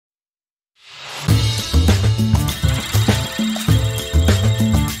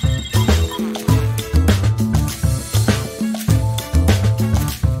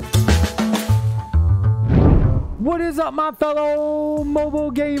up, my fellow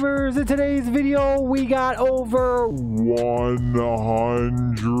mobile gamers? In today's video, we got over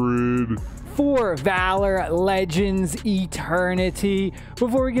 100 for Valor Legends Eternity.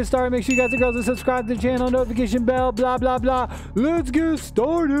 Before we get started, make sure you guys and girls are subscribed to the channel, notification bell, blah, blah, blah. Let's get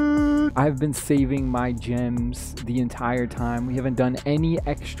started. I've been saving my gems the entire time. We haven't done any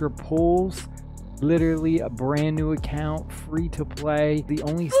extra pulls. Literally a brand new account, free to play. The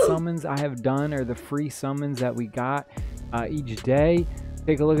only summons I have done are the free summons that we got each day.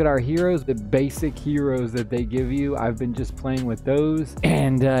 Take a look at our heroes, the basic heroes that they give you. I've been just playing with those.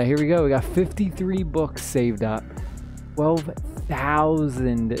 And here we go. We got 53 books saved up,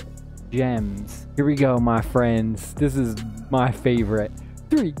 12,000 gems. Here we go, my friends. This is my favorite.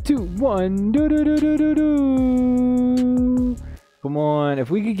 3, 2, 1. Do, do, do, do, do, do. Come on,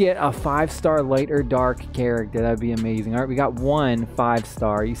 if we could get a 5-star light or dark character, that'd be amazing. All right, we got one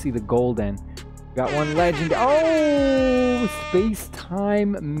 5-star. You see the golden. We got one legend. Oh,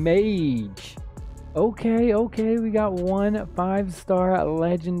 space-time mage. Okay, we got one 5-star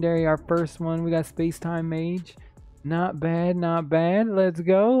legendary. Our first one, we got space-time mage. Not bad, not bad. Let's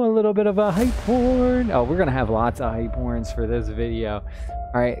go. A little bit of a hype horn. Oh, we're gonna have lots of hype horns for this video.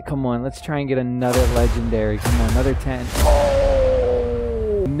 All right, come on, let's try and get another legendary. Come on, another 10.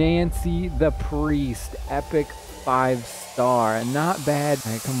 Oh, Nancy the Priest, epic 5-star. Not bad.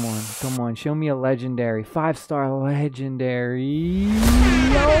 All right, come on, show me a legendary. 5-star legendary.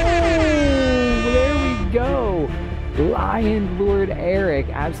 Oh, there we go. Lion Lord Eric,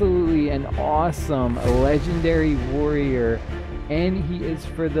 absolutely an awesome legendary warrior. And he is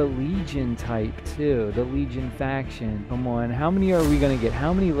for the Legion type too, the Legion faction. Come on, how many are we gonna get?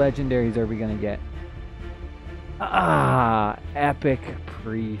 How many legendaries are we gonna get? Ah, epic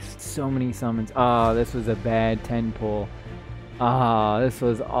priest. So many summons. Oh, this was a bad 10 pull. Ah, this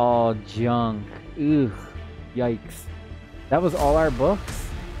was all junk. Ugh, yikes. That was all our books?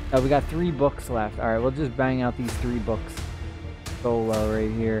 Oh, we got 3 books left. All right, we'll just bang out these 3 books solo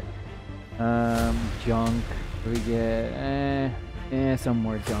right here. Junk. We get some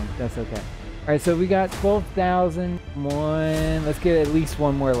more junk. That's okay. All right, so we got 12,000. Come on, let's get at least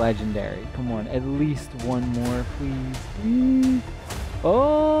one more legendary. Come on, at least one more, please.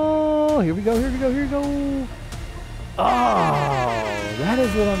 Oh, here we go. Oh, that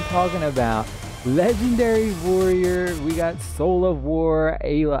is what I'm talking about. Legendary warrior. We got Soul of War,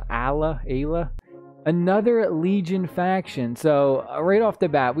 ayla. Another Legion faction. So right off the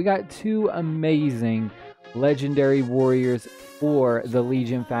bat, we got 2 amazing legendary warriors for the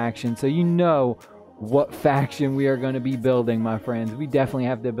Legion faction. So you know what faction we are going to be building, my friends. We definitely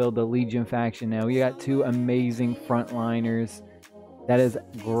have to build the Legion faction now. We got 2 amazing frontliners. That is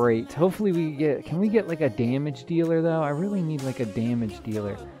great. Hopefully can we get like a damage dealer though? I really need like a damage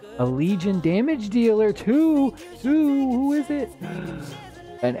dealer. A Legion damage dealer too. Who is it?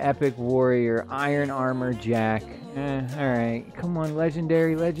 An epic warrior, iron armor Jack. All right, come on,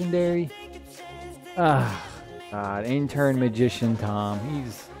 legendary. Ah, God, intern magician Tom.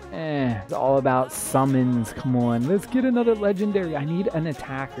 He's it's all about summons. Come on, let's get another legendary. I need an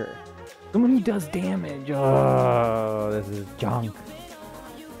attacker, someone who does damage. Oh, this is junk.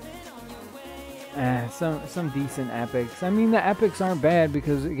 Some decent epics. I mean, the epics aren't bad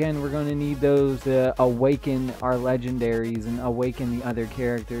because again, we're going to need those to awaken our legendaries and awaken the other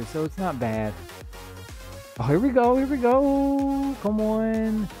characters. So it's not bad. Oh, here we go. Come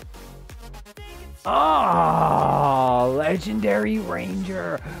on. Oh, legendary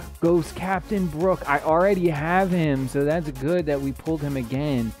ranger, Ghost Captain Brook. I already have him, so that's good that we pulled him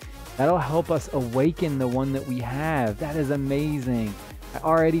again. That'll help us awaken the one that we have. That is amazing. I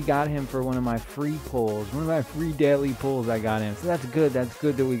already got him for one of my free pulls. One of my free daily pulls, I got him. So that's good. That's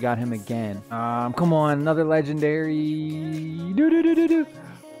good that we got him again. Come on, another legendary.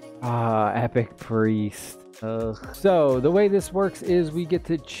 Epic priest. So the way this works is we get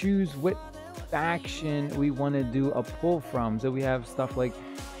to choose what faction we want to do a pull from. So we have stuff like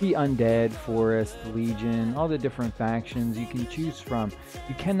the Undead, Forest, Legion, all the different factions you can choose from.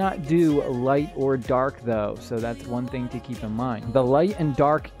 You cannot do light or dark though, so that's one thing to keep in mind. The light and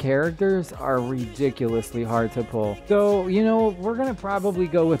dark characters are ridiculously hard to pull. So, you know, we're gonna probably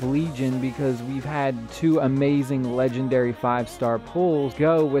go with Legion because we've had 2 amazing legendary 5-star pulls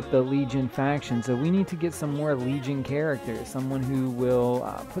go with the Legion faction. So we need to get some more Legion characters, someone who will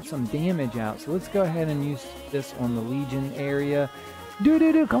put some damage out. So let's go ahead and use this on the Legion area.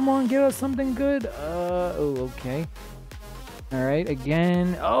 Come on, give us something good. Oh, okay. All right,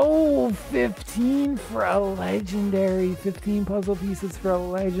 again. Oh, 15 for a legendary. 15 puzzle pieces for a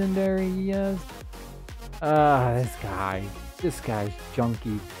legendary, yes. This guy's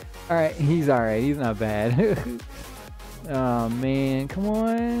junky. All right, he's all right. He's not bad. Oh man, come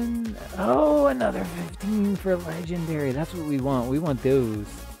on. Oh, another 15 for legendary. That's what we want. We want those.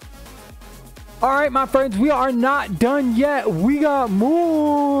 All right, my friends, we are not done yet. We got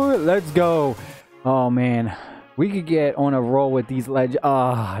more. Let's go. Oh man, we could get on a roll with these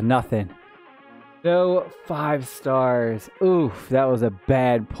nothing. No 5 stars. Oof, that was a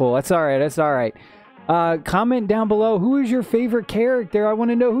bad pull. That's all right. That's all right. Comment down below, who is your favorite character? I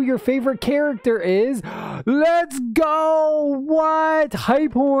want to know who your favorite character is. Let's go. What?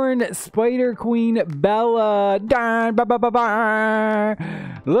 Hype Horn, Spider Queen, Bella.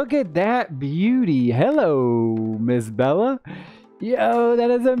 Look at that beauty. Hello, Miss Bella. Yo,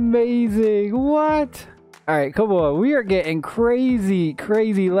 that is amazing. What? All right, come on. We are getting crazy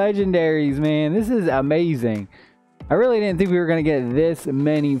legendaries, man. This is amazing. I really didn't think we were going to get this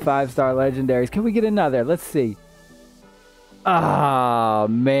many 5-star legendaries. Can we get another? Let's see. Oh,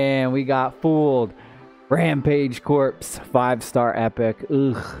 man, we got fooled. Rampage Corpse, 5-star epic.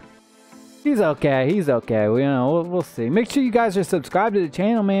 Ugh. He's okay. He's okay. We'll see. Make sure you guys are subscribed to the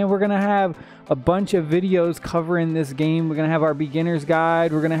channel, man. We're going to have a bunch of videos covering this game. We're going to have our beginner's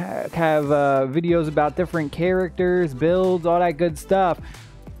guide. We're going to have videos about different characters, builds, all that good stuff.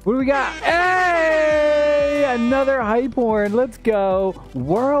 What do we got? Hey! Another hype horn. Let's go.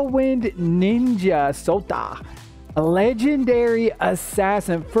 Whirlwind Ninja Sota. A legendary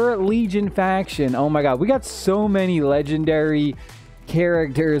assassin for Legion faction. Oh my god. We got so many legendary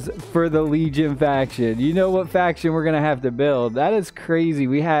characters for the Legion faction. You know what faction we're going to have to build. That is crazy.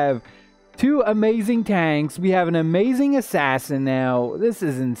 We have 2 amazing tanks. We have an amazing assassin now. This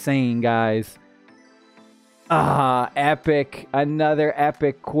is insane, guys. Epic. Another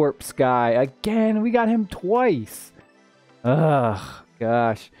epic corpse guy. Again, we got him twice. Ugh,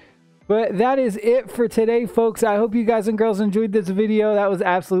 gosh. But that is it for today, folks. I hope you guys and girls enjoyed this video. That was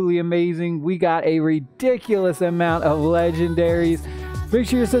absolutely amazing. We got a ridiculous amount of legendaries. Make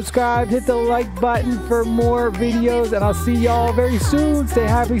sure you're subscribed. Hit the like button for more videos. And I'll see y'all very soon. Stay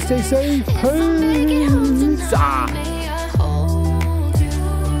happy, stay safe. Peace.